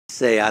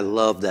Say I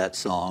love that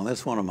song.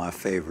 That's one of my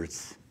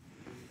favorites.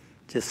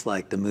 Just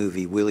like the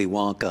movie Willy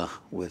Wonka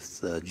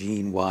with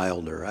Gene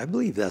Wilder. I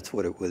believe that's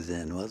what it was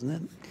in,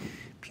 wasn't it?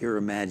 Pure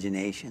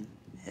Imagination.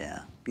 Yeah,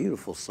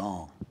 beautiful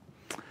song.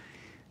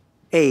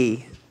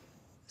 A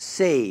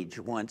sage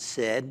once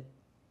said,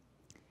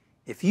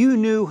 if you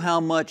knew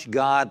how much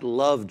God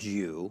loved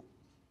you,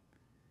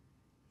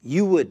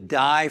 you would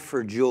die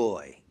for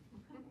joy.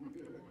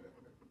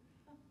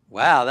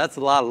 Wow, that's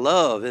a lot of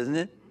love, isn't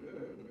it?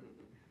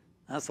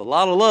 That's a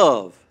lot of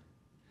love.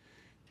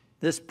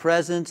 This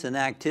presence and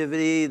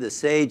activity, the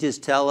sages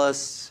tell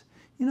us,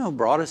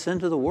 brought us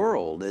into the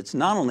world. It's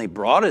not only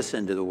brought us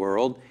into the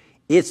world,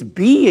 it's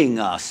being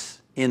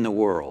us in the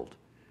world,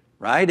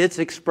 right? It's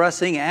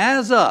expressing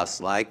as us,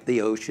 like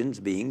the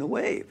oceans being the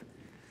wave.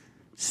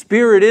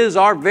 Spirit is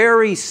our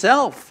very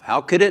self.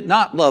 How could it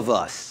not love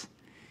us?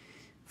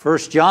 1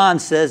 John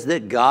says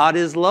that God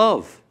is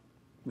love.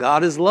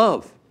 God is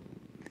love.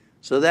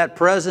 So that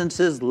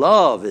presence is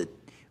love. It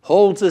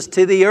holds us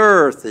to the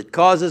earth. It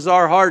causes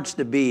our hearts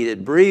to beat.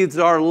 It breathes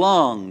our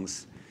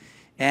lungs.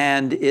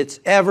 And it's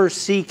ever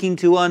seeking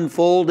to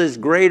unfold His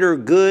greater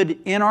good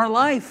in our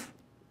life.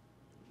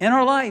 In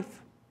our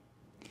life.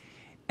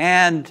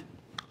 And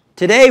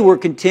today we're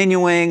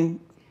continuing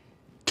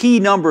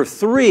key number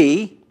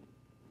 3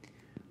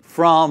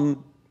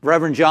 from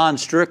Reverend John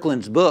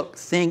Strickland's book,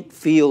 Think,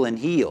 Feel, and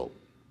Heal.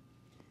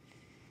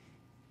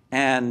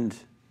 And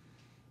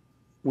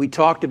we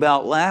talked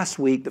about last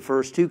week the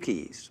first 2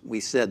 keys. We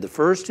said the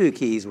first 2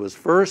 keys was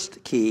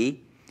first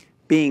key,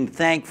 being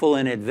thankful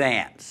in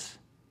advance.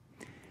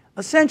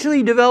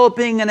 Essentially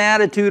developing an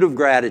attitude of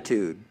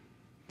gratitude.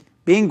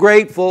 Being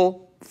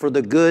grateful for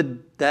the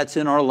good that's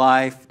in our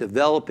life.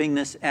 Developing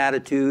this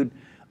attitude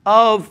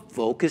of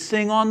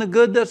focusing on the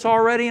good that's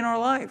already in our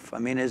life. I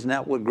mean, isn't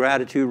that what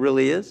gratitude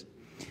really is?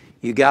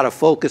 You got to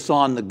focus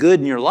on the good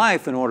in your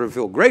life in order to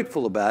feel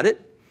grateful about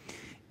it.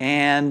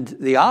 And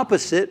the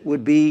opposite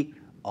would be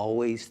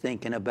always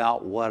thinking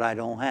about what I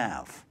don't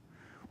have,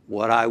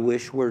 what I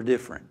wish were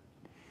different,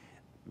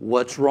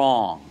 what's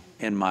wrong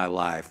in my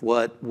life,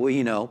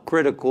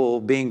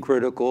 being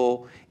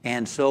critical,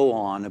 and so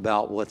on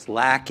about what's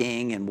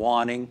lacking and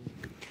wanting.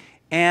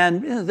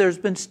 And there's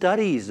been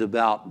studies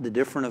about the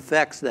different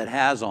effects that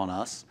has on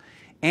us.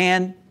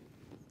 And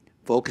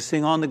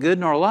focusing on the good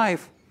in our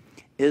life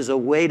is a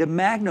way to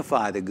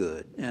magnify the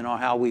good in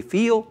how we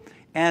feel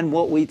and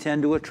what we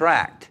tend to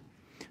attract.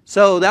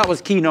 So that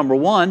was key number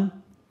 1.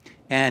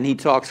 And he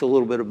talks a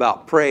little bit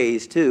about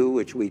praise too,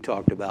 which we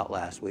talked about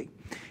last week.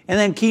 And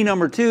then key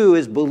number 2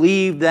 is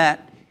believe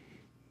that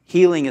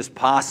healing is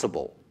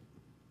possible.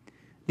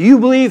 Do you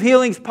believe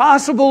healing is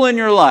possible in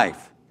your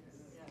life?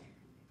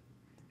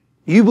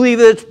 Do you believe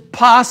that it's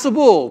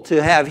possible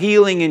to have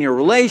healing in your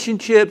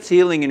relationships,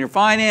 healing in your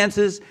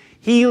finances,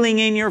 healing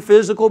in your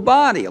physical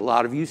body? A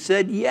lot of you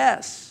said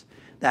yes.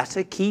 That's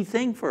a key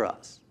thing for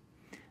us.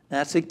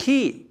 That's a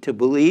key to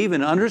believe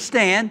and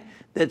understand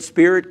that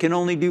Spirit can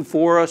only do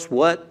for us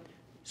what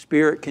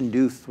Spirit can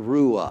do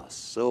through us.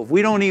 So if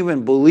we don't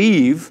even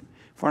believe,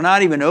 if we're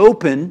not even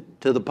open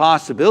to the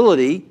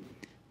possibility,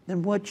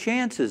 then what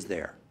chance is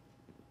there?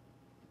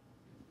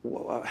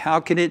 How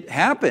can it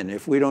happen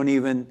if we're not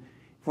even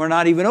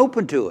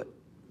open to it?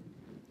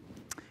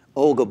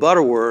 Olga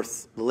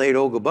Butterworth, the late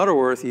Olga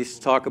Butterworth, used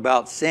to talk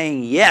about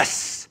saying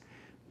yes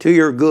to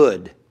your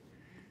good.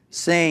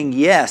 Saying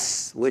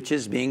yes, which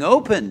is being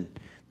open.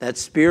 That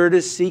Spirit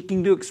is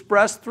seeking to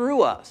express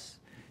through us.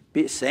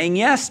 Saying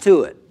yes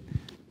to it.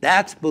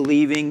 That's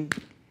believing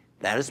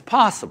that is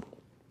possible.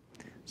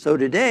 So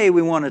today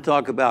we want to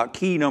talk about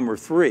key number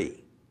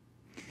 3,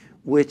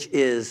 which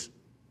is,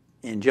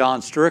 in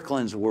John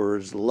Strickland's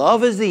words,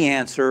 love is the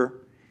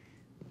answer,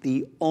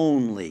 the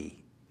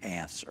only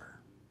answer.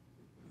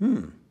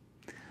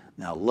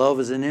 Now, love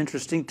is an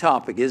interesting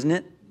topic, isn't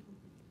it?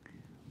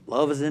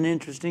 Love is an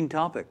interesting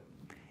topic.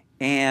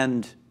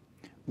 And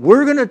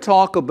we're going to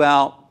talk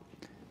about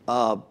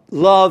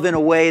love in a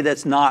way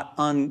that's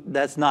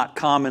not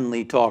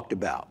commonly talked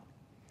about.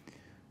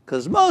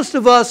 Because most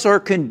of us are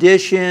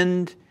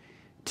conditioned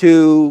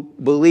to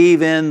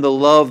believe in the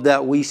love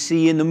that we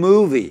see in the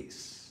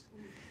movies.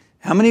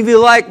 How many of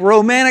you like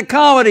romantic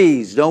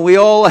comedies? Don't we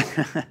all?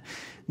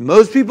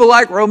 Most people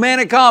like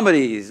romantic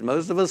comedies.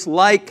 Most of us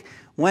like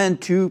when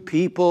 2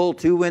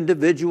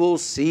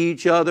 individuals see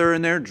each other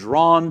and they're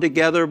drawn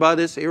together by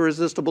this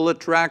irresistible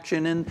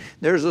attraction and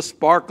there's a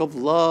spark of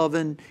love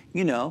and,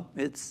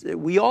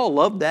 we all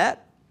love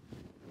that.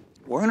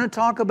 We're going to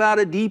talk about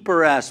a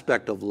deeper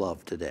aspect of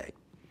love today.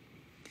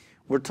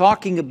 We're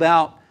talking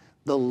about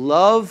the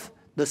love,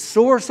 the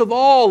source of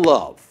all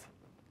love.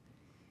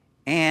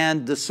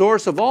 And the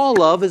source of all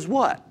love is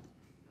what?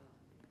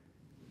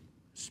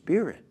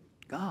 Spirit,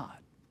 God.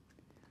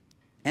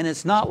 And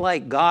it's not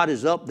like God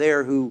is up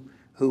there who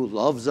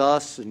loves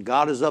us and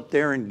God is up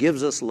there and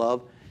gives us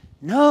love.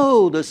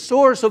 No, the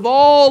source of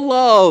all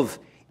love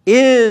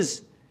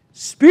is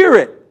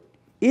Spirit,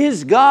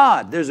 is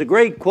God. There's a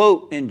great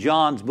quote in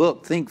John's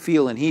book, Think,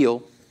 Feel, and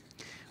Heal,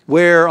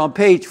 where on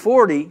page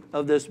 40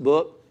 of this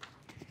book,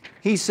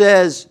 He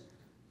says,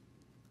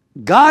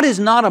 God is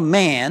not a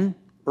man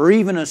or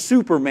even a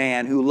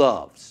superman who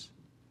loves.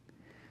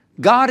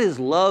 God is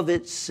love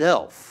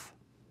itself.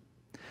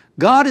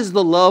 God is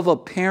the love a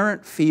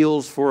parent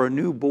feels for a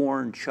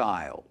newborn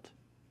child.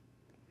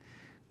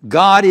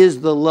 God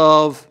is the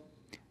love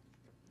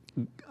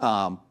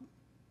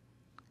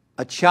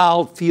a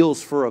child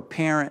feels for a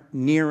parent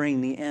nearing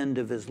the end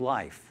of his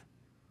life.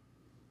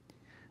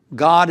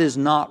 God is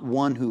not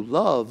one who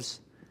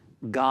loves.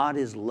 God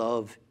is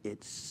love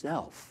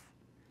itself.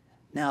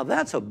 Now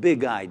that's a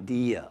big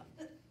idea.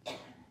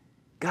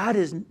 God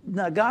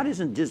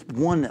isn't just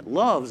one that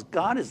loves.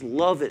 God is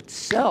love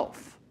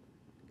itself.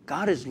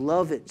 God is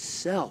love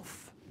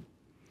itself.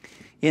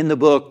 In the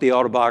book, The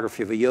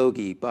Autobiography of a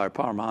Yogi by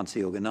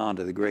Paramahansa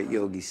Yogananda, the great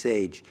yogi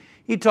sage,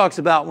 he talks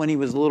about when he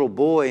was a little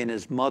boy and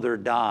his mother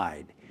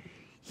died.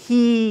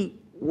 He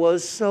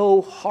was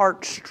so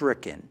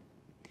heart-stricken.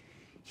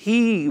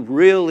 He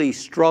really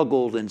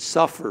struggled and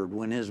suffered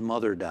when his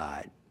mother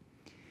died.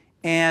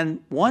 And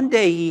one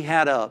day he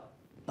had a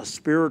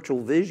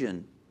spiritual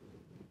vision.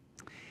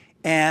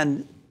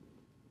 And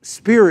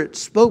Spirit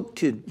spoke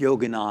to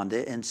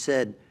Yogananda and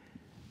said,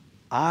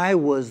 I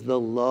was the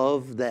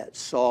love that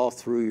saw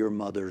through your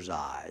mother's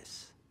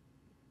eyes.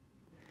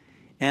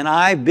 And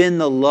I've been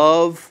the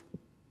love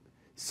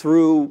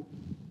through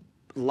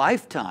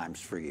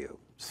lifetimes for you,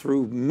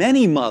 through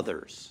many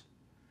mothers,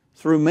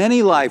 through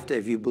many lifetimes,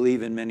 if you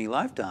believe in many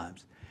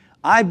lifetimes.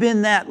 I've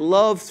been that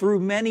love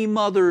through many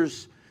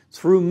mothers,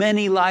 through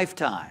many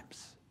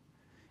lifetimes.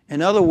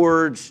 In other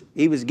words,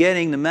 he was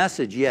getting the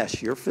message,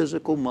 yes, your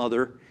physical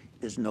mother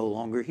is no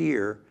longer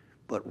here,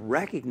 but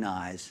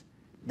recognize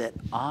that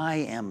I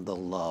am the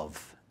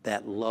love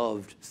that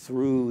loved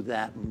through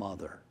that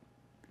mother.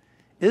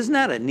 Isn't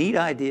that a neat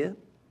idea?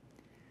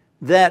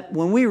 That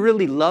when we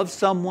really love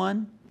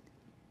someone,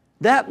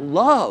 that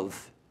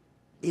love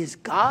is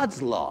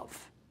God's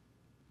love.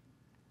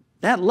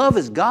 That love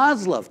is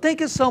God's love.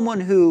 Think of someone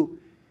who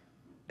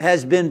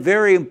has been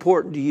very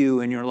important to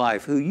you in your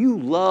life, who you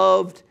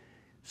loved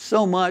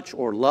so much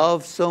or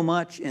love so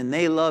much, and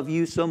they love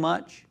you so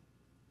much.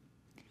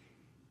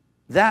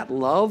 That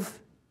love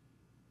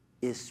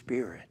is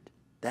Spirit.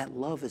 That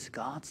love is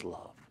God's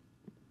love,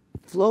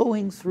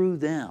 flowing through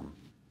them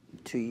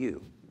to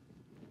you.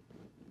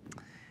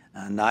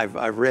 And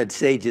I've read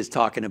sages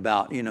talking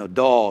about,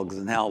 dogs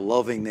and how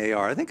loving they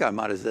are. I think I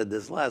might have said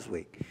this last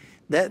week.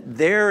 That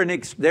they're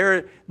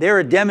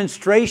a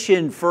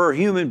demonstration for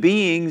human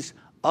beings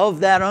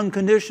of that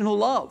unconditional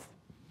love.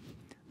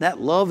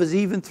 That love is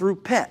even through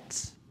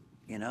pets,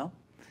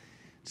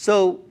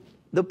 So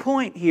the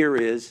point here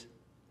is,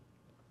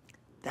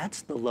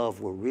 that's the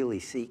love we're really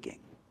seeking.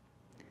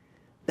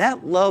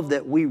 That love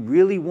that we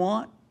really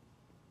want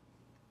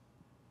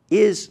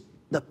is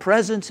the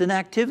presence and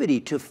activity,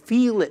 to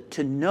feel it,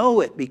 to know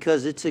it,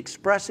 because it's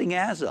expressing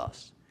as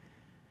us.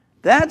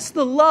 That's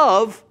the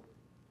love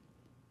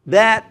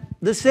that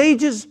the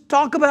sages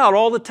talk about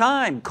all the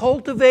time,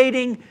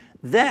 cultivating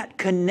that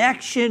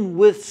connection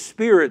with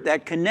Spirit,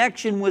 that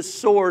connection with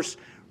Source,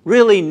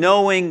 really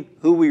knowing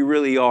who we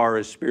really are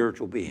as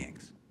spiritual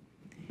beings.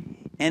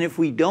 And if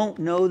we don't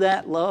know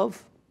that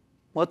love,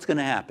 what's going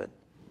to happen?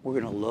 We're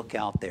going to look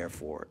out there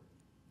for it.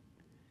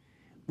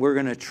 We're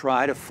going to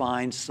try to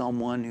find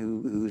someone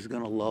who's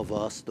going to love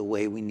us the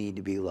way we need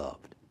to be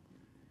loved.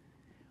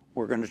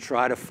 We're going to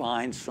try to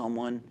find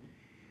someone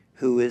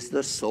who is the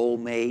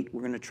soulmate.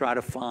 We're going to try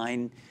to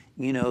find,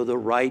 the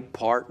right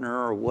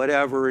partner or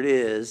whatever it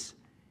is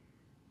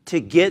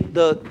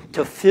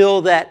to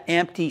fill that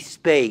empty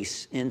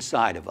space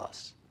inside of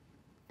us.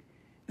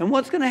 And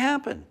what's going to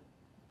happen?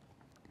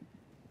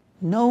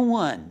 No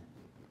one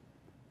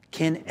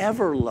can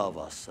ever love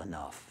us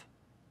enough.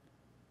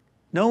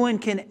 No one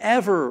can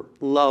ever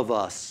love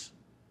us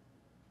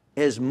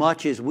as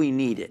much as we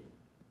need it.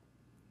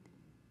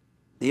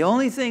 The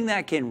only thing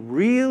that can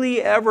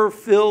really ever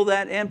fill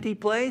that empty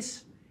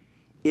place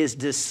is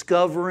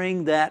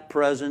discovering that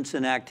presence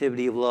and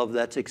activity of love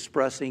that's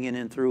expressing in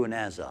and through and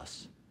as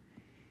us.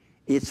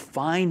 It's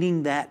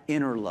finding that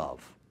inner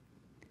love.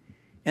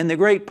 And the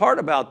great part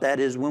about that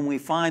is when we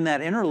find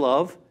that inner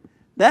love,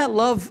 that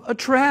love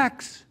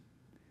attracts.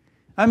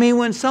 I mean,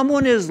 when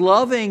someone is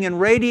loving and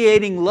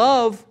radiating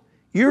love,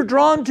 you're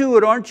drawn to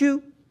it, aren't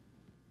you?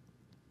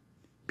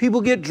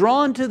 People get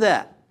drawn to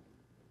that.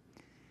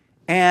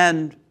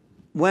 And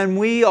when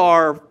we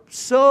are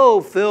so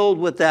filled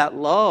with that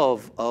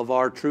love of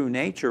our true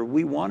nature,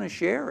 we want to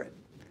share it.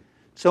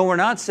 So we're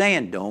not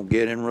saying don't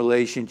get in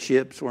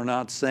relationships. We're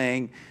not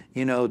saying,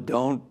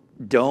 don't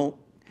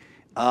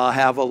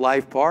have a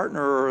life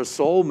partner or a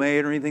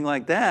soulmate or anything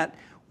like that.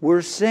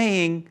 We're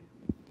saying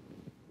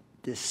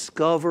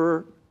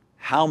discover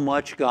how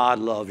much God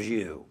loves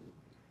you.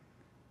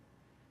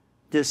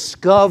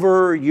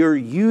 Discover your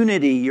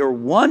unity, your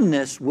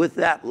oneness with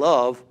that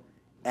love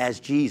as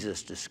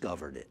Jesus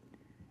discovered it,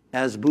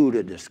 as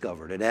Buddha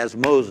discovered it, as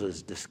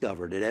Moses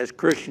discovered it, as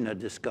Krishna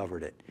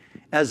discovered it,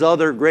 as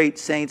other great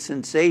saints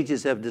and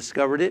sages have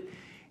discovered it,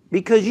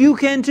 because you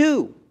can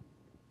too.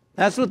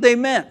 That's what they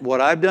meant.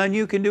 What I've done,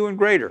 you can do and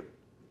greater.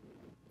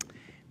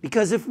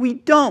 Because if we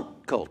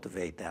don't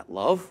cultivate that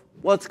love,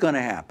 what's going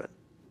to happen?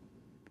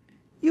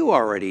 You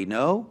already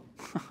know.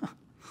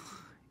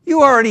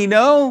 You already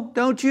know,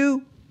 don't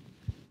you?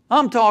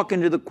 I'm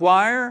talking to the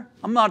choir.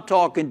 I'm not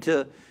talking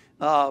to,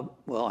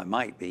 well, I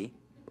might be,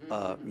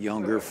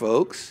 younger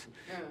folks.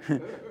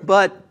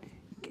 But,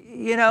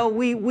 you know,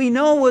 we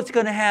know what's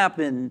going to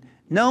happen.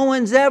 No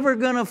one's ever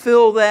going to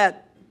fill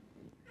that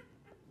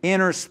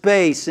inner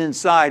space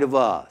inside of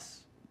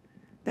us.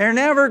 They're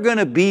never going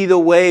to be the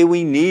way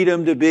we need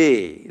them to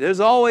be. There's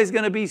always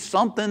going to be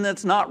something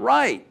that's not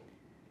right.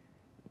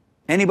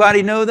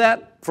 Anybody know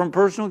that from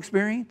personal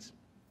experience?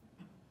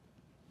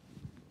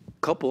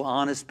 A couple of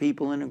honest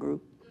people in the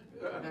group?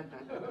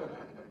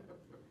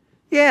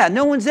 Yeah,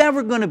 no one's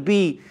ever going to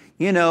be,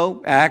 you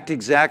know, act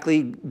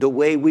exactly the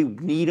way we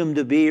need them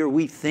to be or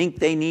we think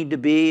they need to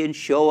be and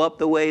show up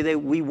the way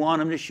that we want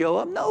them to show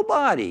up.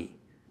 Nobody.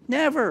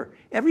 Never.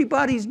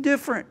 Everybody's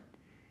different.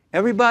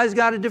 Everybody's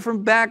got a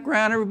different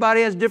background.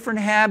 Everybody has different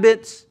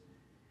habits.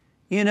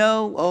 You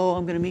know, oh,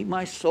 I'm going to meet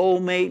my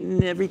soulmate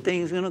and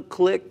everything's going to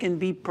click and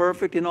be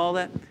perfect and all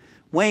that.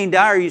 Wayne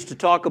Dyer used to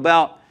talk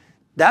about,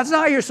 that's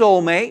not your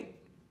soulmate.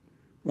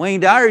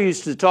 Wayne Dyer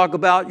used to talk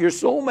about your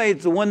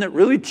soulmate's the one that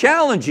really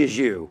challenges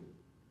you.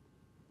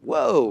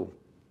 Whoa.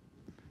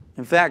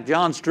 In fact,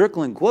 John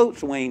Strickland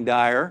quotes Wayne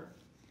Dyer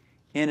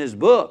in his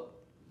book.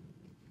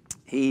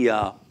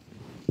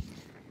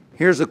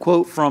 Here's a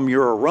quote from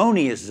Your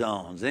Erroneous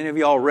Zones. Any of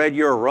y'all read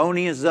Your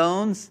Erroneous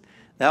Zones?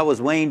 That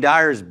was Wayne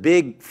Dyer's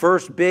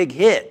first big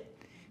hit.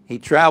 He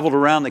traveled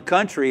around the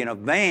country in a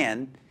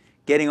van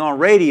getting on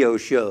radio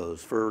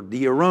shows for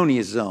the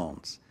Erroneous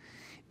Zones.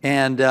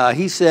 And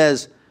he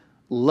says,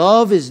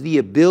 love is the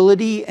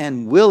ability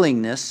and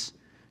willingness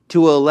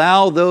to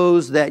allow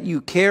those that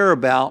you care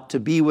about to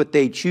be what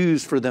they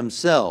choose for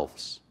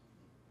themselves,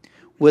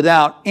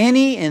 without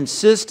any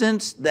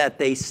insistence that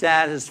they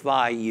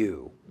satisfy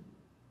you.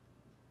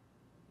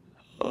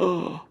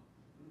 Oh.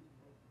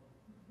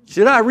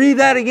 Should I read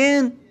that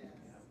again?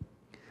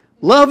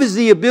 Love is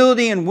the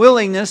ability and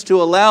willingness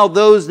to allow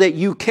those that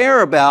you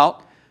care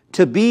about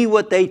to be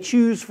what they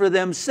choose for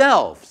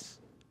themselves,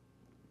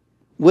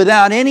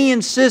 without any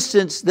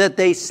insistence that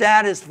they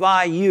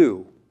satisfy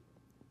you.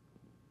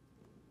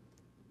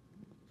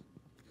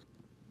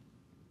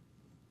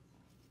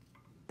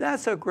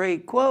 That's a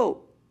great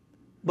quote.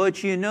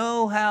 But you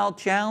know how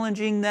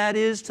challenging that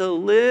is to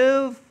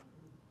live?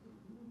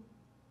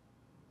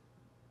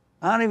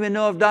 I don't even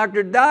know if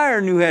Dr.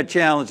 Dyer knew how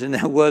challenging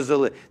that was to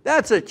live.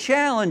 That's a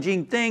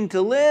challenging thing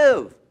to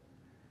live.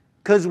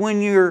 Because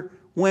when we're,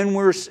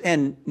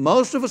 and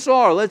most of us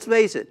are, let's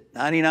face it,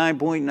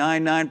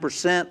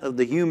 99.99% of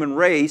the human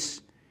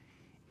race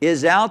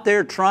is out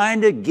there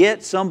trying to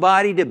get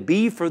somebody to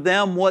be for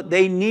them what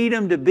they need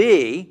them to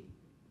be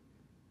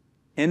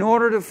in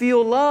order to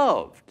feel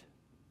loved.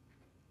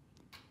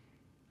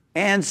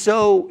 And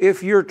so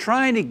if you're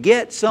trying to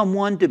get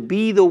someone to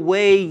be the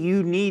way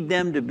you need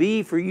them to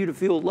be for you to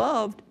feel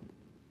loved,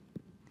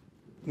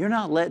 you're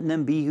not letting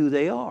them be who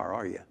they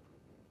are you?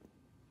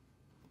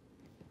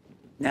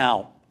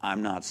 Now,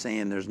 I'm not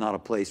saying there's not a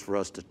place for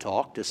us to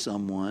talk to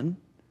someone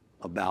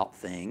about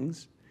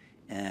things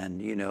and,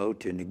 you know,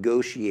 to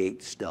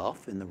negotiate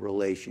stuff in the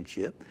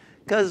relationship.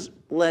 Because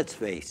let's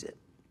face it,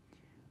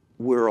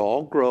 we're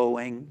all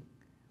growing.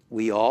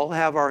 We all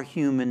have our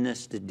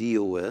humanness to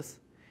deal with.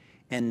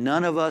 And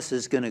none of us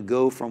is going to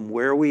go from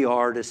where we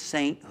are to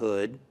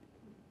sainthood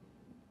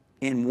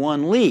in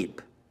one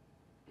leap,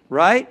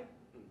 right?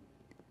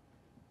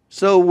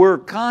 So we're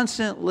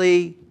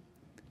constantly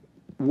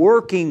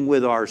working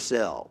with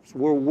ourselves.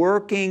 We're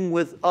working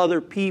with other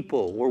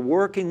people. We're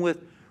working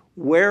with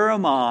where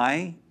am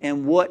I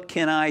and what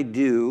can I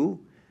do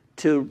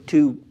to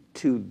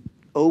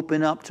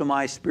open up to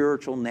my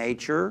spiritual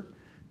nature,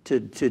 to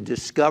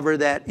discover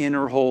that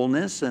inner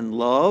wholeness and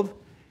love.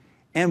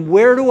 And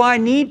where do I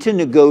need to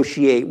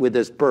negotiate with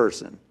this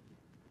person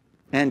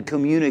and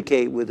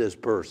communicate with this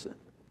person?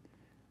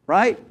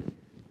 Right?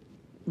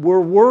 We're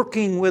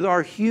working with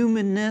our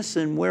humanness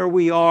and where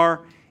we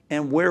are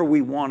and where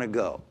we want to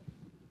go.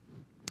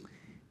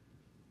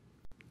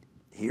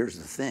 Here's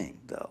the thing,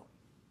 though.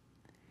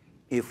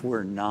 If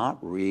we're not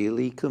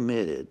really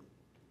committed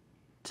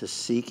to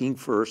seeking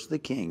first the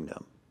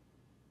kingdom,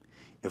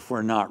 if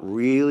we're not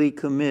really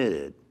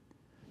committed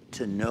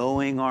to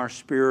knowing our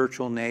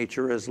spiritual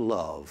nature as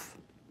love,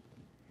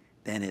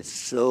 then it's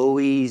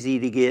so easy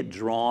to get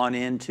drawn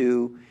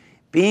into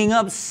being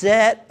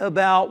upset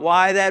about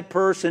why that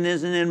person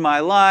isn't in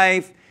my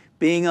life,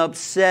 being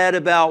upset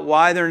about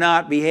why they're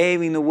not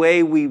behaving the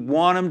way we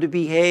want them to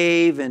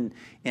behave, and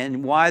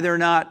why they're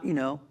not, you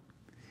know,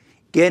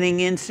 getting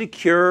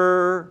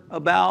insecure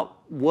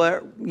about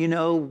what, you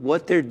know,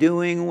 what they're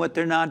doing, what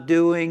they're not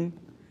doing.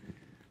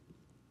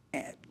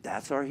 And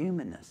that's our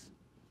humanness.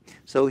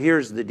 So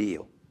here's the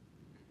deal.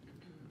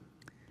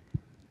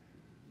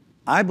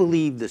 I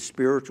believe the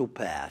spiritual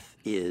path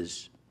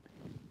is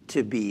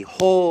to be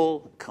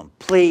whole,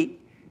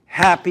 complete,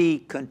 happy,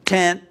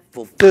 content,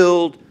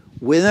 fulfilled,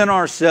 within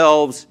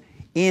ourselves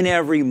in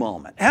every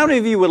moment. How many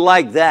of you would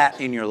like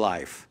that in your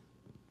life?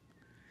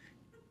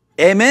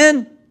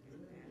 Amen?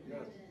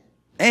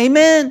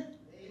 Amen?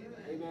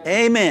 Amen.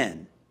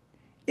 Amen.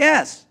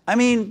 Yes. I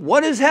mean,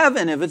 what is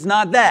heaven if it's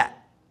not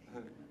that?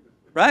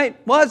 Right?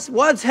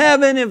 What's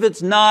heaven if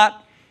it's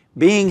not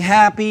being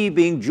happy,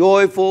 being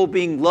joyful,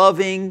 being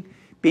loving,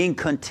 being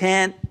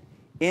content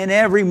in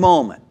every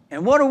moment?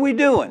 And what are we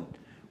doing?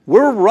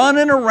 We're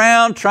running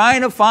around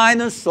trying to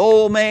find the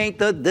soulmate,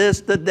 the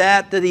this, the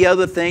that, the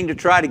other thing to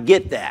try to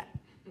get that.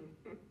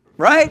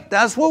 Right?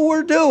 That's what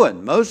we're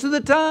doing most of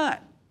the time.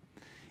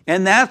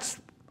 And that's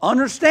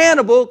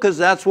understandable because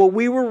that's what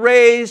we were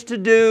raised to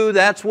do.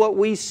 That's what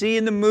we see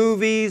in the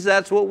movies.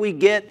 That's what we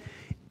get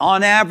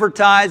on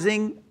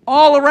advertising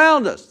all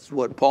around us. That's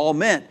what Paul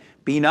meant.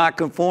 Be not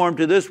conformed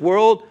to this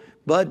world,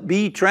 but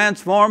be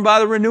transformed by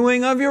the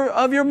renewing of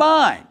your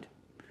mind,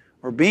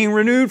 or being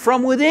renewed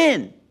from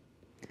within.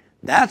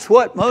 That's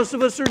what most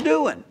of us are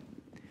doing.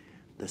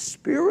 The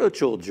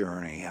spiritual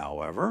journey,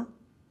 however,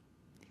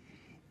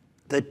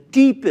 the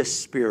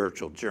deepest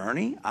spiritual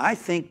journey, I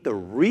think the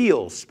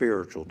real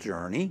spiritual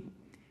journey,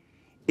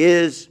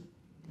 is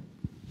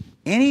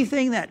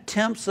anything that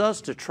tempts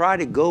us to try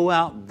to go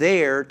out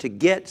there to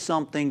get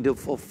something to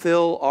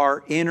fulfill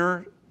our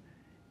inner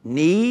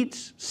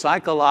needs,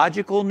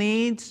 psychological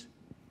needs,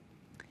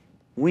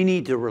 we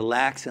need to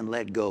relax and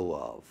let go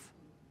of.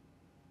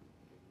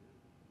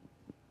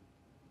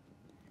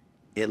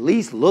 At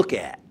least look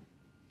at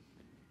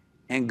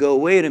and go,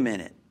 wait a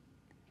minute.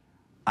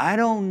 I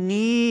don't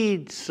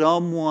need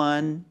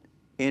someone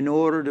in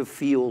order to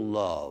feel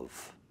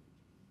love.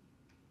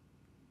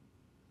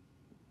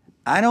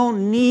 I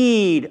don't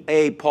need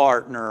a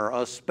partner,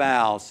 a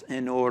spouse,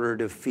 in order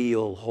to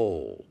feel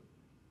whole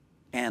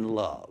and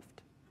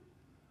loved.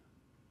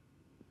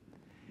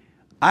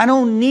 I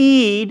don't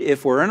need,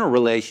 if we're in a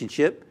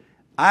relationship,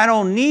 I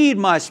don't need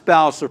my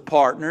spouse or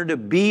partner to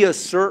be a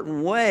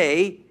certain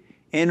way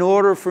in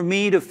order for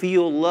me to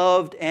feel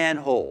loved and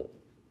whole.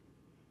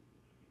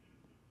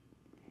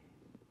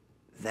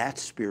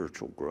 That's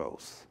spiritual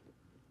growth.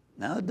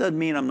 Now, that doesn't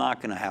mean I'm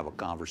not going to have a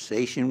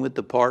conversation with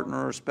the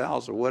partner or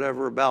spouse or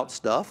whatever about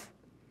stuff.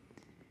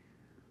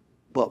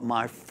 But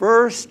my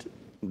first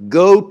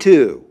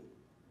go-to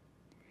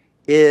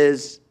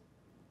is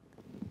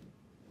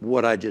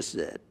what I just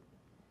said.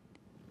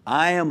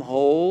 I am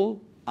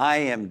whole, I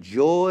am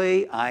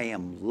joy, I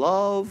am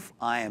love,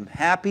 I am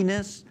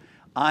happiness,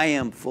 I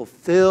am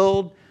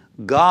fulfilled.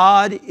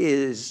 God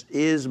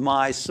is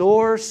my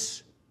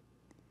source.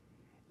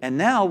 And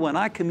now when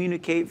I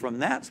communicate from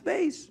that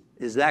space,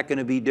 is that going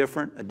to be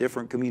different, a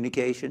different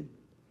communication?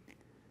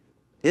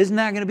 Isn't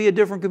that going to be a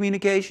different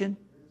communication?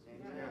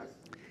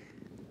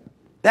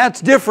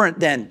 That's different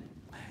than,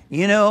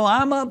 you know,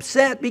 I'm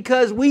upset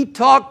because we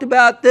talked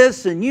about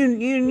this and you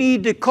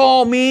need to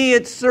call me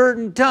at a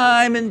certain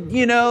time and,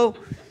 you know,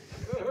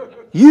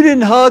 you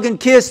didn't hug and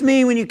kiss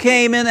me when you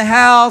came in the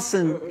house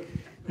and,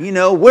 you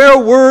know, where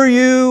were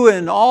you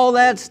and all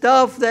that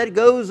stuff that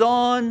goes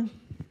on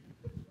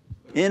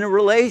in a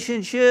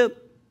relationship.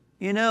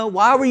 You know,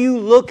 why were you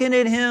looking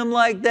at him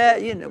like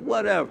that? You know,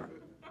 whatever.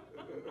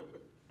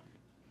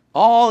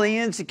 All the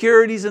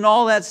insecurities and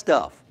all that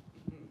stuff.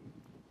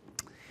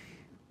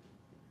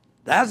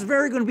 That's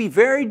going to be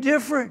very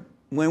different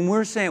when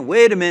we're saying,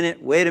 wait a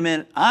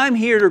minute, I'm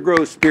here to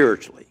grow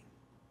spiritually.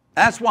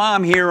 That's why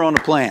I'm here on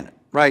the planet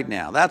right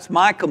now. That's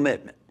my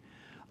commitment.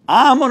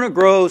 I'm going to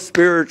grow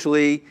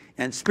spiritually,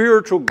 and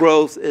spiritual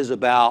growth is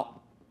about,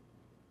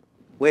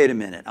 wait a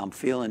minute, I'm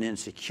feeling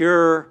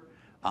insecure,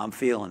 I'm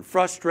feeling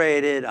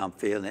frustrated, I'm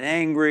feeling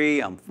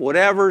angry,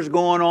 whatever's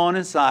going on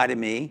inside of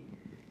me,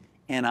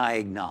 and I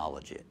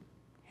acknowledge it.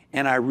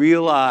 And I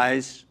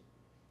realize,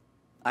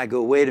 I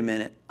go, wait a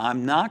minute,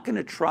 I'm not going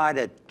to try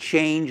to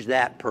change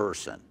that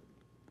person.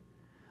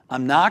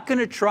 I'm not going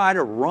to try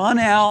to run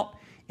out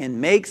and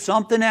make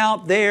something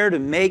out there to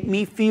make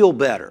me feel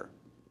better.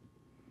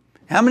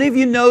 How many of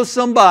you know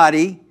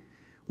somebody,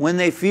 when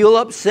they feel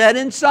upset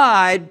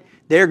inside,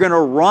 they're going to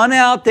run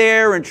out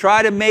there and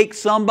try to make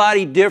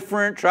somebody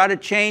different, try to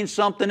change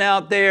something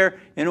out there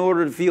in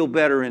order to feel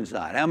better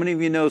inside? How many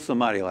of you know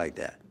somebody like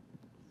that?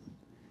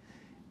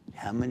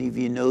 How many of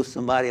you know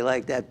somebody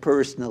like that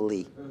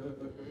personally?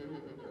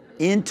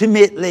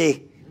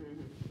 Intimately?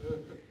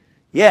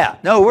 Yeah,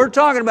 no, we're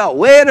talking about,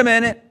 wait a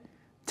minute,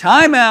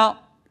 time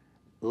out,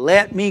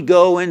 let me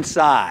go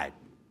inside.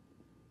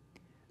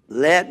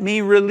 Let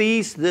me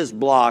release this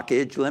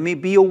blockage. Let me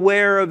be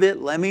aware of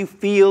it. Let me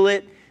feel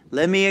it.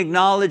 Let me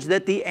acknowledge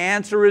that the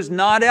answer is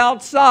not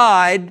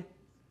outside.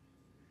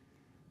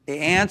 The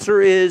answer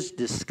is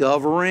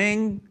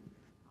discovering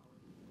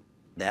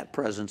that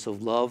presence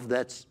of love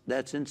that's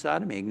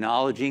inside of me,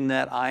 acknowledging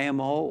that I am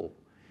whole.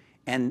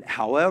 And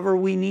however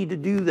we need to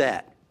do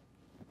that,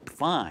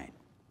 fine.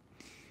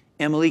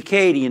 Emily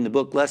Cady in the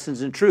book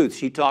Lessons in Truth,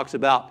 she talks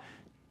about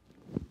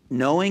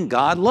knowing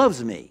God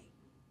loves me.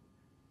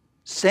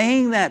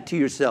 Saying that to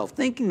yourself,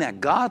 thinking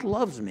that God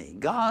loves me,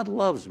 God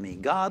loves me,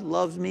 God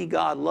loves me,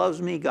 God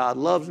loves me, God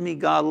loves me,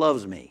 God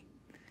loves me.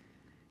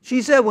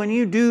 She said when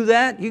you do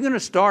that, you're going to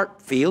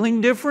start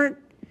feeling different.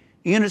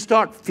 You're going to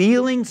start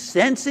feeling,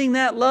 sensing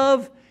that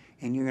love,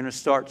 and you're going to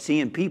start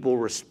seeing people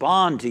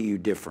respond to you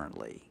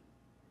differently.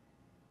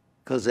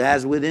 Because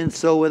as within,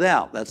 so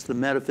without. That's the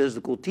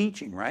metaphysical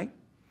teaching, right?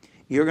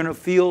 You're going to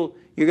feel,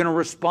 you're going to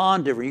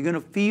respond different. You're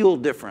going to feel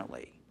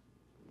differently.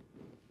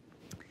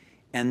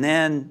 And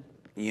then,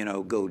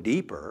 go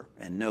deeper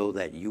and know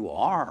that you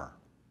are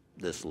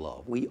this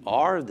love. We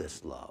are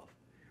this love.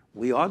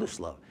 We are this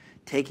love.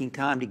 Taking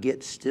time to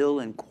get still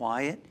and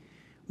quiet.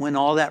 When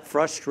all that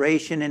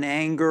frustration and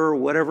anger or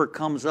whatever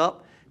comes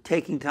up,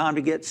 taking time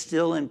to get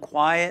still and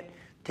quiet,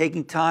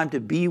 taking time to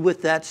be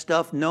with that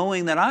stuff,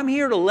 knowing that I'm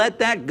here to let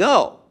that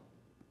go.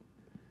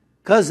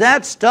 Because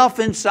that stuff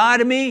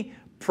inside of me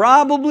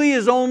probably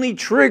is only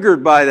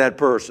triggered by that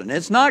person.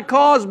 It's not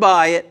caused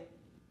by it.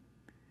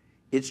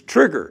 It's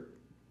triggered.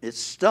 It's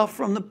stuff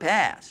from the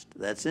past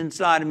that's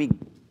inside of me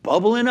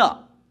bubbling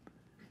up.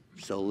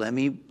 So let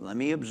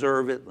me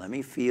observe it, let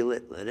me feel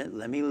it,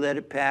 let me let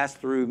it pass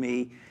through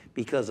me,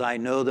 because I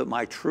know that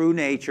my true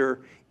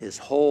nature is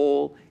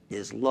whole,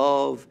 is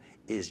love,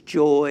 is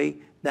joy.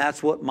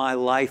 That's what my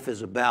life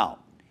is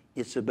about.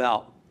 It's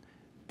about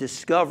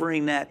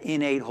discovering that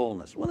innate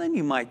wholeness. Well, then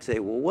you might say,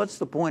 well, what's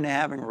the point of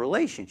having a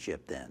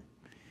relationship then?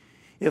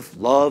 If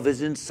love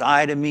is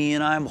inside of me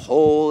and I'm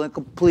whole and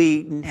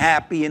complete and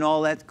happy and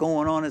all that's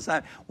going on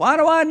inside, why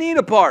do I need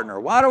a partner?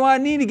 Why do I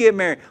need to get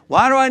married?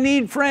 Why do I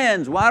need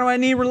friends? Why do I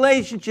need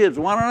relationships?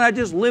 Why don't I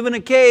just live in a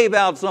cave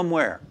out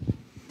somewhere?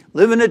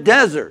 Live in a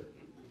desert?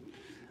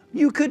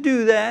 You could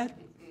do that.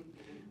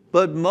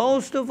 But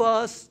most of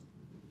us,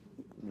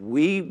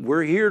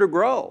 we're here to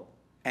grow.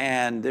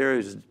 And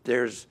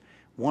there's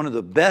one of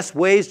the best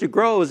ways to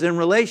grow is in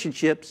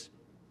relationships,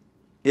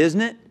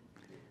 isn't it?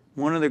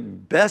 One of the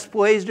best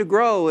ways to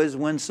grow is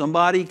when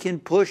somebody can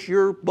push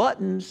your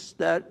buttons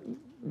that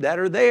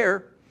are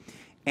there.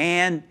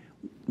 And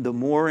the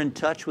more in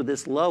touch with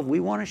this love, we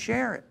want to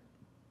share it.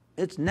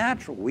 It's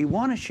natural. We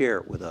want to share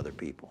it with other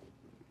people,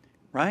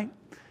 right?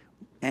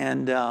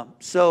 And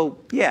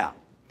yeah.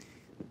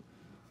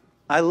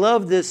 I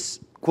love this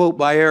quote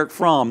by Eric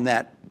Fromm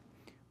that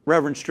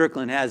Reverend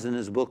Strickland has in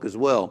his book as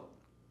well.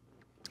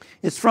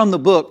 It's from the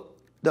book,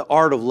 The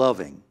Art of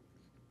Loving.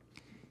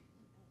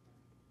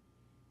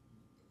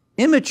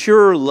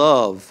 Immature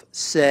love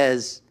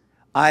says,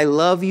 I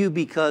love you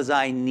because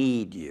I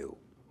need you.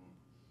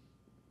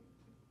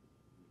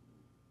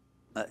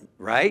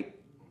 Right?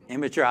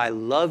 Immature, I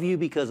love you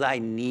because I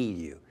need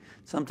you.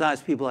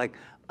 Sometimes people are like,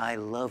 I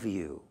love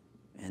you.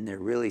 And they're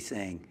really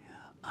saying,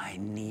 I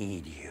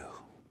need you.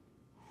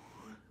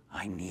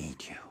 I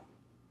need you.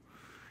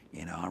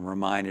 I'm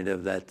reminded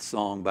of that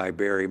song by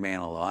Barry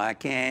Manilow. I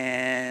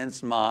can't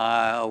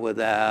smile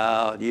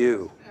without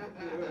you.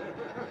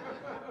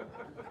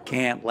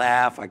 Can't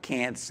laugh, I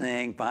can't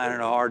sing, find it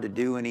hard to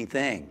do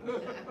anything.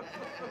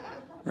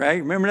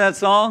 Right? Remember that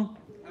song?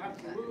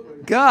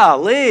 Absolutely.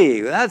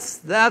 Golly,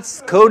 that's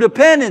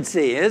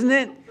codependency, isn't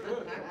it?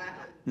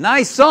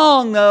 Nice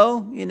song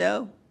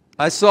though,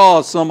 I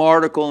saw some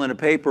article in a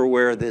paper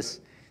where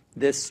this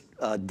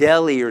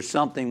deli or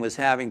something was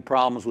having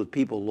problems with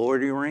people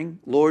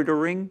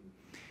loitering.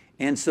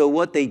 And so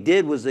what they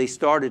did was they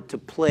started to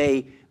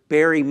play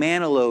Barry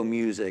Manilow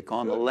music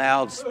on the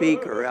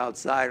loudspeaker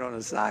outside on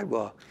the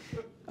sidewalk.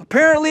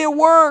 Apparently it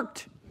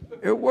worked.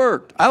 It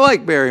worked. I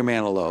like Barry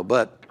Manilow,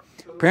 but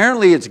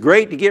apparently it's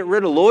great to get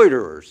rid of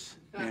loiterers,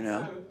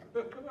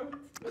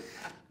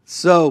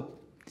 So,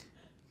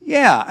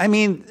 yeah,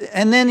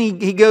 and then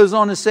he goes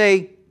on to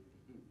say,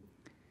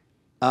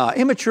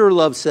 immature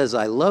love says,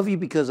 I love you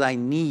because I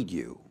need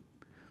you.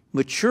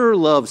 Mature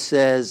love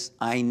says,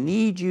 I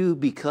need you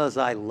because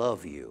I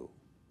love you.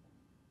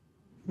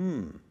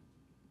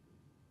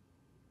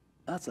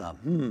 That's a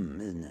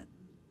isn't it?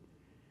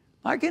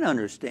 I can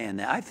understand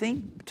that. I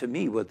think, to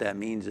me, what that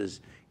means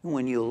is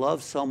when you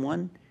love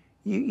someone,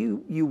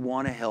 you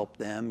want to help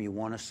them, you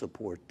want to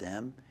support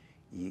them,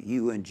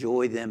 you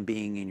enjoy them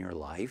being in your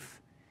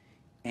life,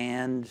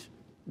 and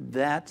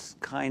that's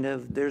kind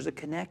of, there's a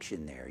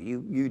connection there.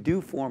 You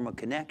do form a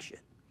connection.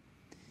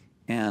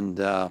 And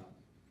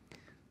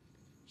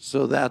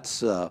so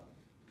that's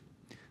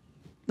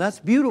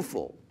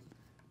beautiful.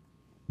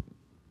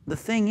 The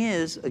thing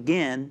is,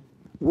 again,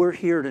 we're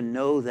here to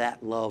know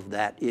that love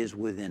that is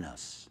within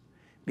us.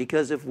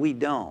 Because if we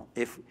don't,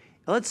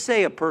 let's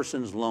say a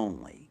person's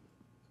lonely,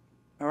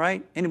 all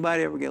right?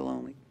 Anybody ever get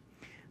lonely?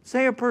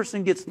 Say a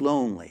person gets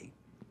lonely.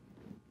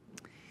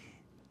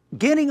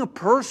 Getting a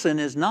person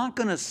is not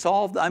going to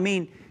solve,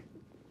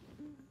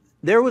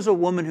 there was a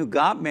woman who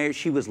got married.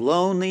 She was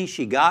lonely.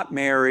 She got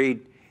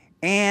married.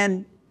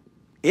 And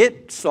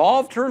it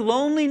solved her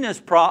loneliness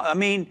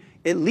problem.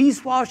 At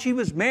least while she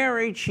was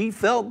married, she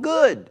felt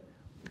good.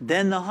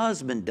 Then the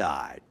husband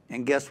died,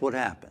 and guess what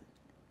happened?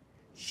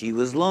 She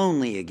was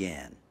lonely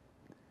again.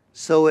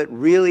 So it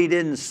really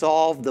didn't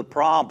solve the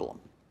problem.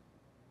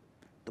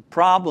 The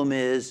problem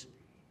is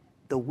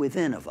the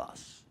within of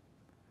us.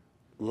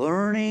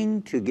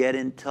 Learning to get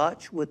in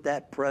touch with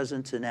that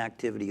presence and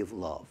activity of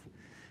love.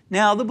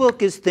 Now, the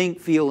book is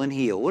Think, Feel, and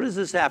Heal. What does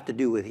this have to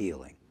do with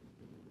healing?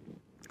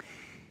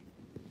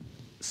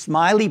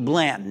 Smiley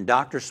Blanton,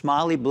 Dr.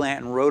 Smiley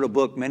Blanton wrote a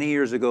book many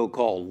years ago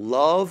called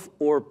Love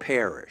or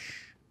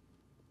Perish.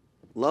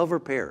 Love or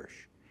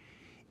perish.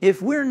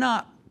 If we're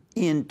not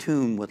in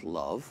tune with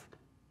love,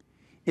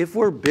 if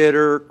we're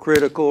bitter,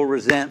 critical,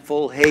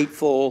 resentful,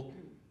 hateful,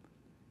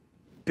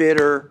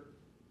 bitter,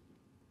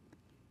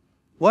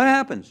 what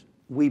happens?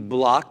 We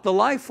block the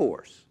life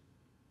force.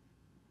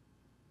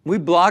 We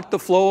block the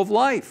flow of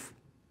life.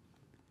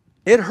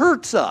 It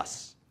hurts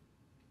us.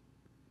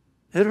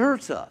 It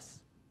hurts us.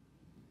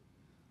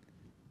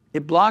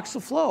 It blocks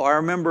the flow. I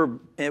remember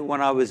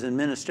when I was in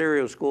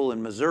ministerial school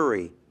in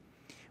Missouri,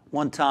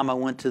 one time I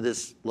went to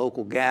this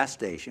local gas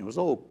station. It was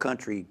old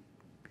country,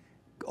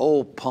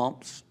 old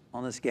pumps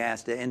on this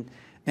gas station.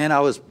 And I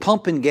was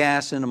pumping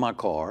gas into my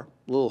car,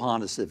 a little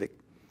Honda Civic.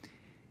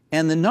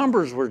 And the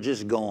numbers were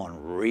just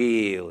going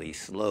really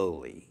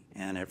slowly.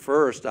 And at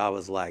first I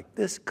was like,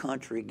 this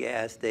country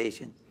gas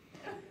station.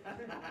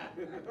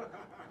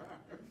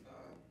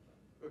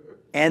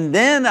 And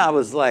then I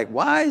was like,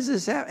 why is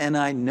this happening? And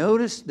I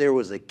noticed there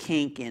was a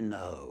kink in the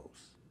hose.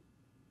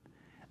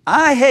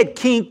 I had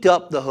kinked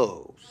up the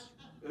hose.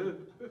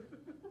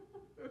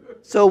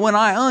 So when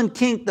I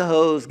unkinked the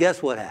hose,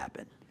 guess what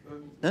happened?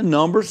 The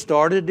numbers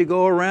started to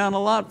go around a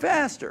lot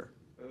faster,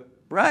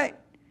 right?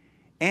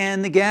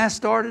 And the gas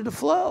started to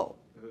flow.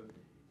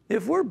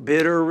 If we're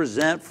bitter,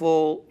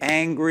 resentful,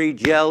 angry,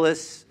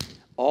 jealous,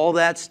 all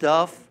that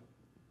stuff,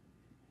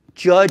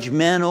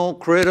 judgmental,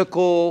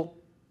 critical,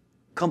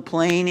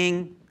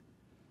 complaining,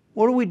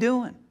 what are we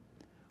doing?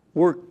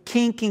 We're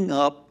kinking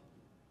up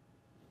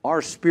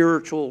our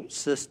spiritual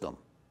system.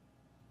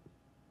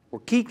 We're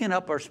kinking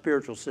up our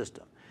spiritual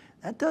system.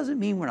 That doesn't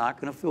mean we're not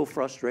going to feel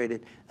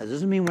frustrated. That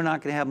doesn't mean we're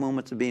not going to have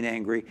moments of being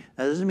angry.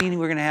 That doesn't mean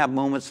we're going to have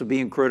moments of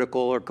being critical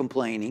or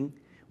complaining.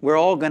 We're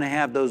all going to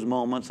have those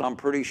moments, I'm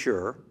pretty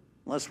sure,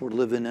 unless we're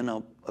living in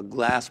a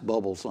glass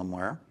bubble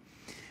somewhere.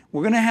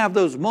 We're going to have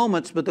those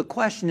moments, but the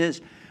question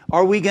is,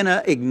 are we going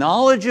to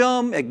acknowledge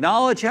them,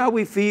 acknowledge how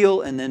we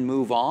feel, and then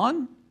move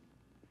on?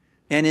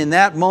 And in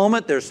that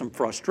moment, there's some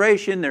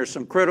frustration, there's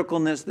some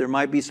criticalness, there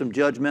might be some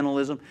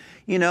judgmentalism.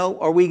 You know,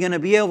 are we going to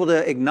be able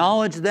to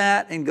acknowledge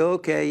that and go,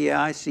 okay,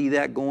 yeah, I see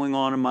that going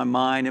on in my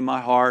mind, in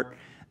my heart.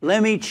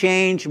 Let me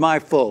change my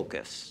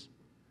focus.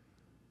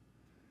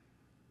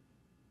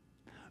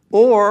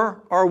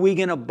 Or are we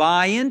going to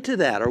buy into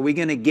that? Are we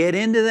going to get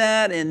into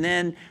that and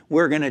then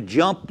we're going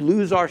to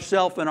lose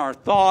ourselves in our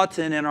thoughts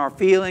and in our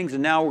feelings,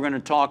 and now we're going to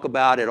talk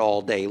about it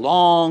all day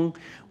long?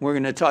 We're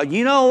going to talk,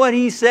 you know what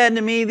he said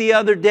to me the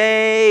other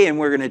day, and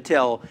we're going to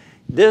tell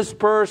this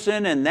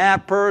person and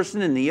that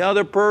person and the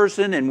other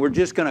person, and we're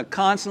just going to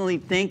constantly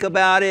think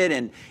about it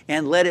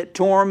and let it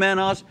torment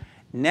us.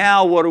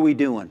 Now what are we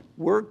doing?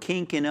 We're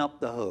kinking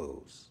up the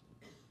hose.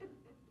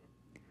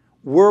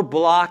 We're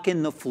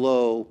blocking the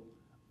flow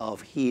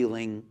of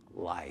healing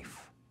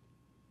life.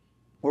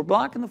 We're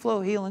blocking the flow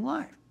of healing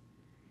life.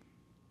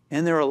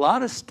 And there are a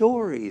lot of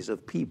stories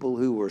of people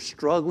who were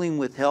struggling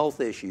with health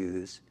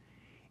issues,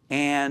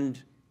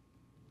 and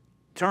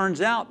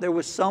turns out there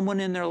was someone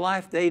in their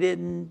life they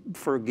didn't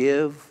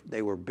forgive,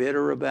 they were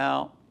bitter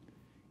about.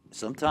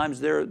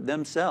 Sometimes they're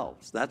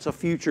themselves. That's a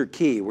future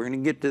key. We're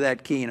going to get to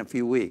that key in a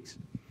few weeks.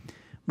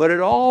 But it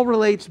all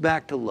relates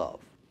back to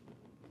love.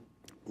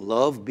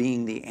 Love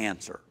being the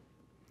answer.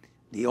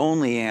 The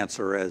only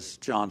answer, as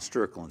John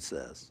Strickland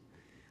says.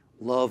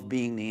 Love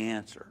being the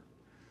answer.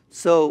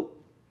 So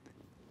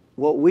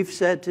what we've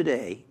said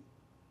today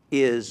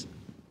is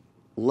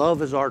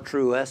love is our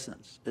true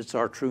essence. It's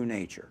our true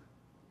nature.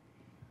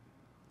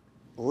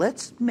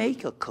 Let's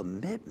make a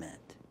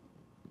commitment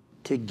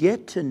to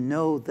get to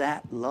know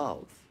that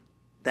love.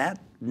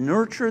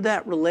 Nurture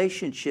that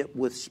relationship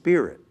with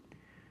Spirit.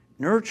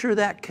 Nurture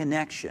that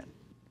connection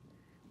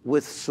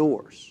with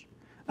Source.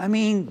 I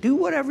mean, do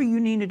whatever you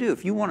need to do.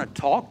 If you want to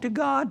talk to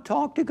God,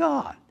 talk to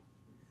God.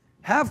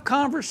 Have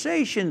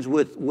conversations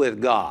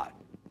with God.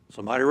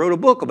 Somebody wrote a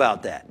book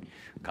about that.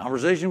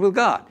 Conversation with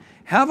God.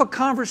 Have a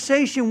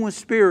conversation with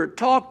Spirit.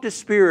 Talk to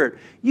Spirit.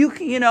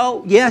 You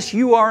know, yes,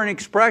 you are an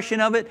expression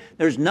of it.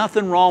 There's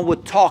nothing wrong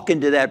with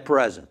talking to that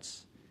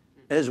presence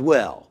as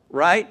well,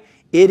 right?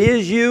 It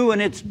is you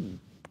and it's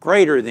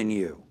greater than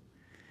you.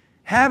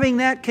 Having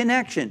that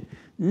connection.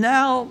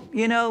 Now,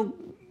 you know,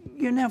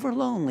 you're never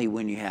lonely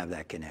when you have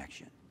that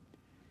connection.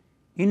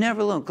 You're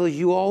never lonely because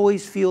you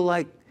always feel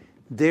like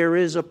there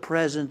is a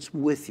presence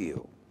with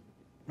you,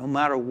 no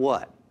matter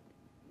what.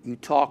 You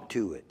talk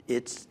to it.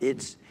 It's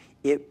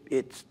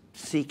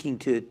seeking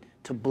to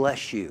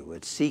bless you.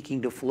 It's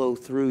seeking to flow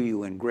through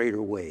you in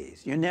greater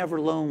ways. You're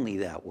never lonely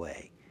that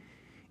way.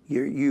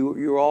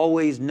 You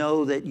always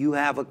know that you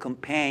have a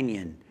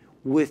companion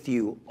with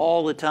you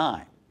all the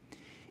time.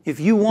 If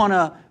you want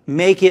to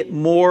make it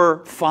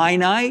more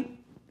finite,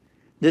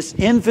 this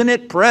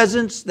infinite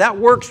presence, that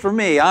works for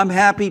me. I'm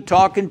happy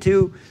talking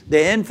to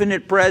the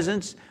infinite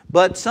presence,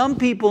 but some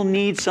people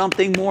need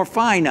something more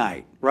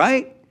finite,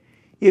 right?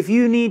 If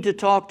you need to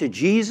talk to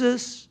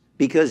Jesus,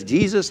 because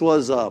Jesus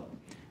was a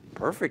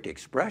perfect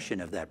expression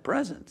of that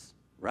presence,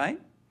 right?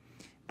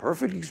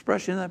 Perfect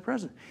expression of that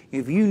presence.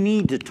 If you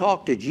need to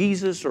talk to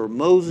Jesus or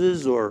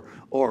Moses or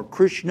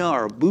Krishna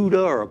or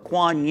Buddha or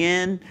Kuan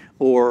Yin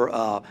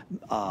or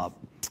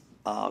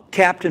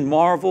Captain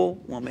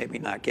Marvel, well, maybe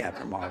not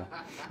Captain Marvel,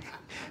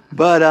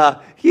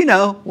 but, you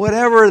know,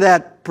 whatever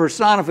that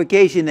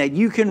personification that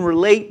you can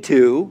relate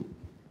to,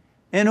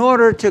 in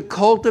order to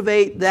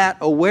cultivate that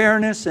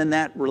awareness and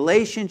that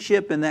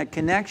relationship and that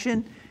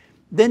connection,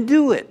 then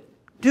do it.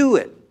 Do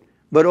it.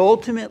 But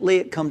ultimately,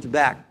 it comes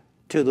back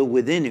to the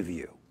within of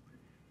you.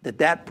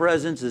 That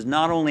presence is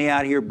not only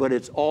out here, but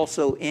it's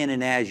also in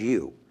and as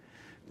you.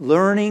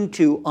 Learning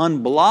to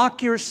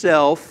unblock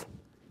yourself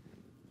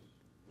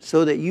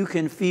so that you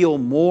can feel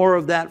more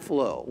of that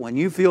flow. When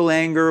you feel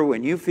anger,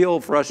 when you feel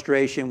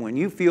frustration, when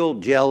you feel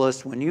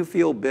jealous, when you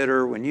feel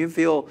bitter, when you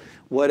feel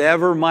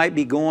whatever might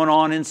be going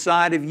on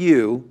inside of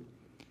you,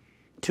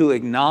 to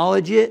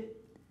acknowledge it,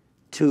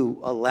 to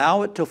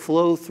allow it to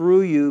flow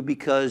through you,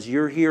 because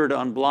you're here to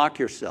unblock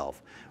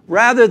yourself.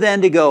 Rather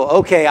than to go,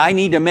 okay, I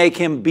need to make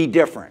him be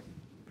different.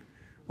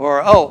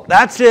 Or, oh,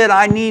 that's it,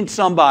 I need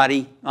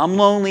somebody. I'm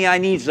lonely, I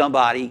need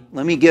somebody.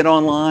 Let me get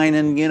online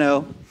and, you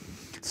know,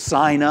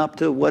 sign up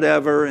to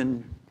whatever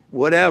and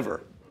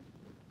whatever.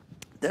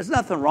 There's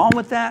nothing wrong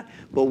with that,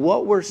 but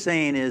what we're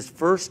saying is,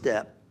 first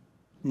step,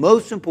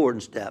 most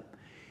important step,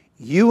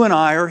 you and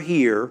I are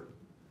here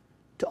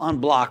to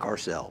unblock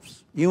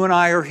ourselves. You and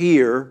I are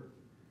here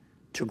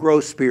to grow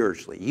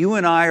spiritually. You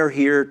and I are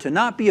here to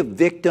not be a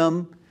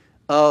victim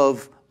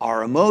of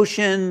our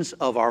emotions,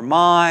 of our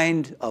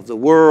mind, of the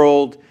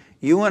world.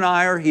 You and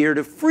I are here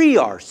to free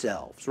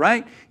ourselves,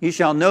 right? You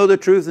shall know the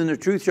truth, and the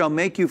truth shall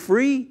make you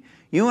free.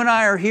 You and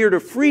I are here to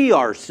free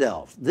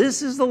ourselves.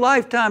 This is the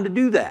lifetime to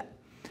do that.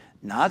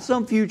 Not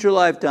some future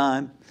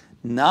lifetime.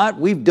 Not,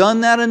 we've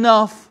done that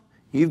enough.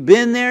 You've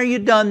been there,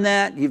 you've done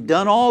that. You've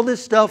done all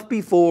this stuff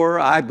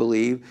before, I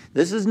believe.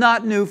 This is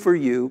not new for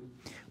you.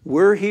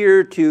 We're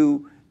here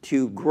to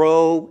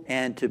grow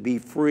and to be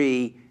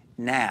free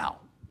now.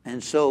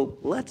 And so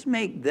let's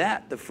make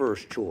that the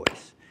first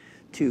choice,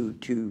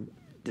 to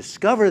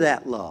discover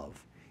that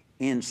love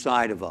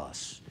inside of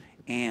us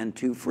and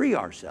to free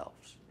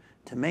ourselves,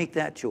 to make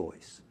that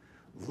choice.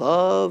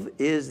 Love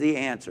is the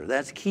answer.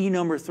 That's key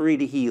number 3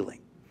 to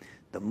healing.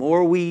 The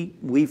more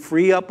we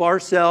free up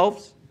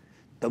ourselves,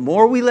 the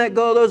more we let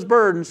go of those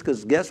burdens,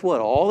 because guess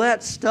what? All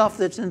that stuff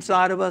that's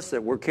inside of us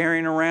that we're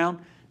carrying around,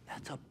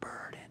 that's a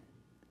burden.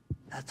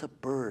 That's a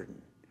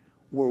burden.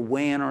 We're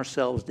weighing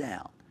ourselves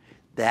down.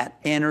 That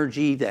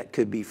energy that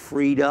could be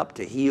freed up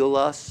to heal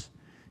us,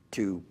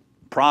 to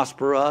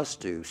prosper us,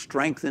 to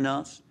strengthen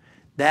us,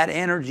 that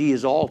energy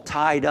is all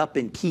tied up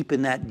in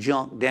keeping that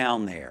junk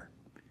down there.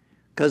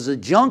 Because the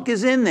junk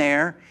is in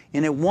there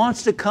and it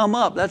wants to come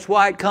up. That's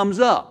why it comes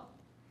up.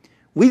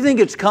 We think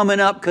it's coming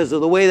up because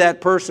of the way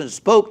that person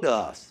spoke to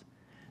us.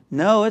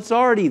 No, it's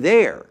already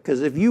there.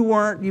 Because if you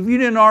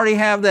didn't already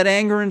have that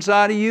anger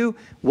inside of you,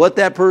 what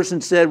that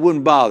person said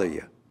wouldn't bother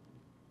you.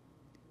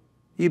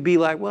 You'd be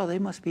like, well, they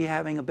must be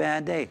having a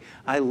bad day.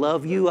 I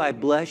love you, I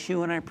bless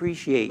you, and I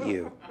appreciate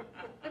you.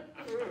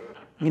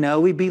 You know,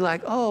 we'd be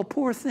like, oh,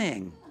 poor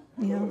thing.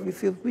 You know,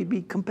 we'd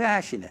be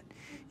compassionate.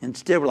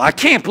 Instead, we're like, I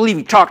can't believe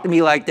you talked to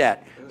me like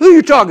that. Who are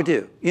you talking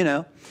to? You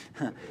know,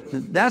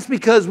 that's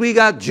because we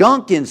got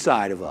junk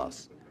inside of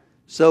us.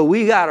 So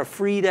we got to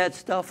free that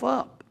stuff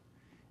up.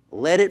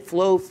 Let it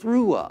flow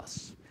through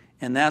us.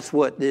 And that's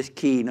what this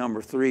key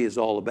number 3 is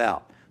all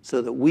about.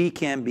 So that we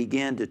can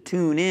begin to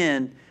tune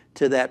in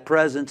to that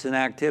presence and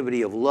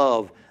activity of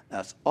love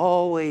that's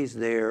always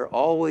there,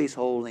 always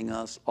holding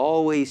us,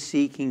 always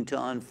seeking to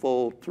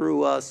unfold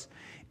through us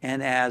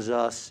and as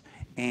us.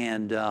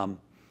 And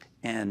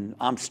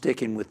I'm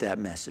sticking with that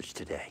message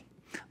today.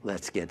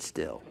 Let's get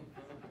still.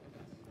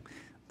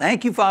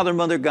 Thank you, Father,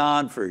 Mother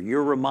God, for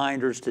your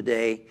reminders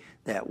today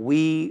that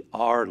we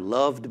are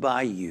loved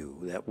by you,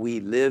 that we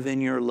live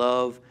in your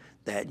love,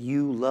 that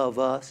you love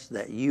us,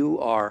 that you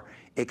are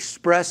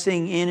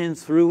expressing in and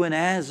through and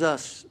as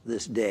us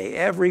this day,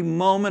 every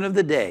moment of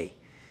the day.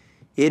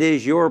 It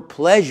is your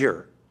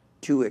pleasure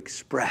to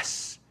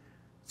express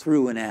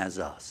through and as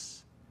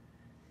us.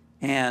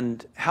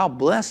 And how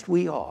blessed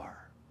we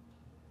are.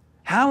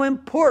 How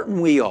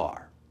important we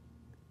are.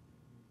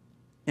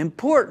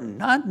 Important,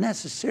 not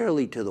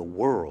necessarily to the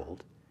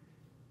world,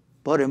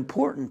 but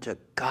important to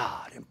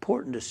God,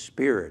 important to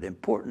spirit,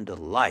 important to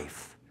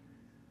life.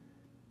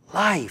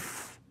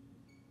 Life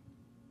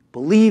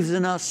believes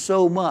in us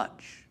so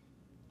much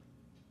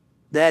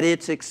that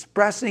it's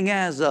expressing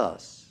as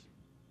us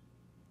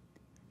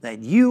that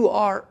you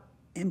are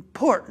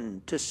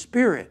important to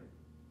spirit.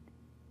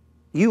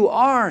 You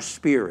are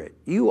spirit.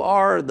 You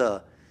are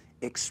the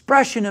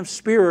expression of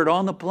spirit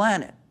on the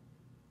planet.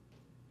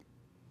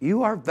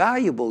 You are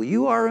valuable.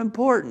 You are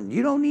important.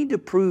 You don't need to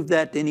prove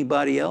that to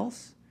anybody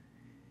else.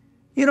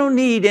 You don't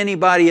need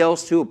anybody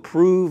else to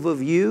approve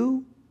of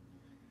you.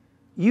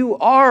 You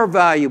are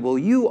valuable.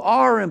 You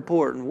are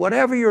important.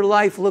 Whatever your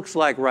life looks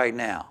like right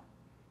now.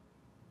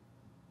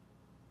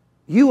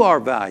 You are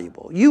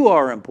valuable. You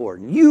are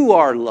important. You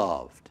are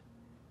loved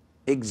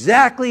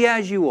exactly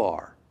as you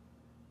are.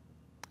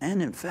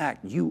 And in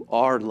fact, you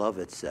are love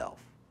itself.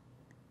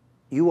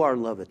 You are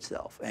love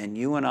itself. And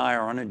you and I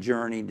are on a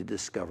journey to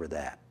discover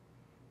that.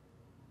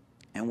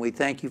 And we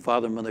thank you,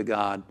 Father, Mother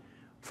God,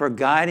 for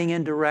guiding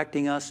and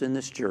directing us in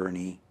this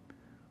journey,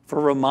 for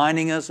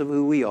reminding us of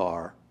who we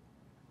are,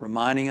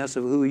 reminding us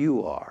of who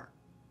you are.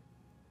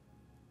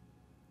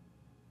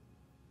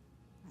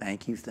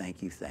 Thank you,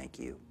 thank you, thank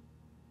you.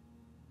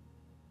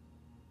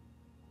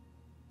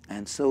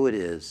 And so it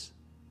is.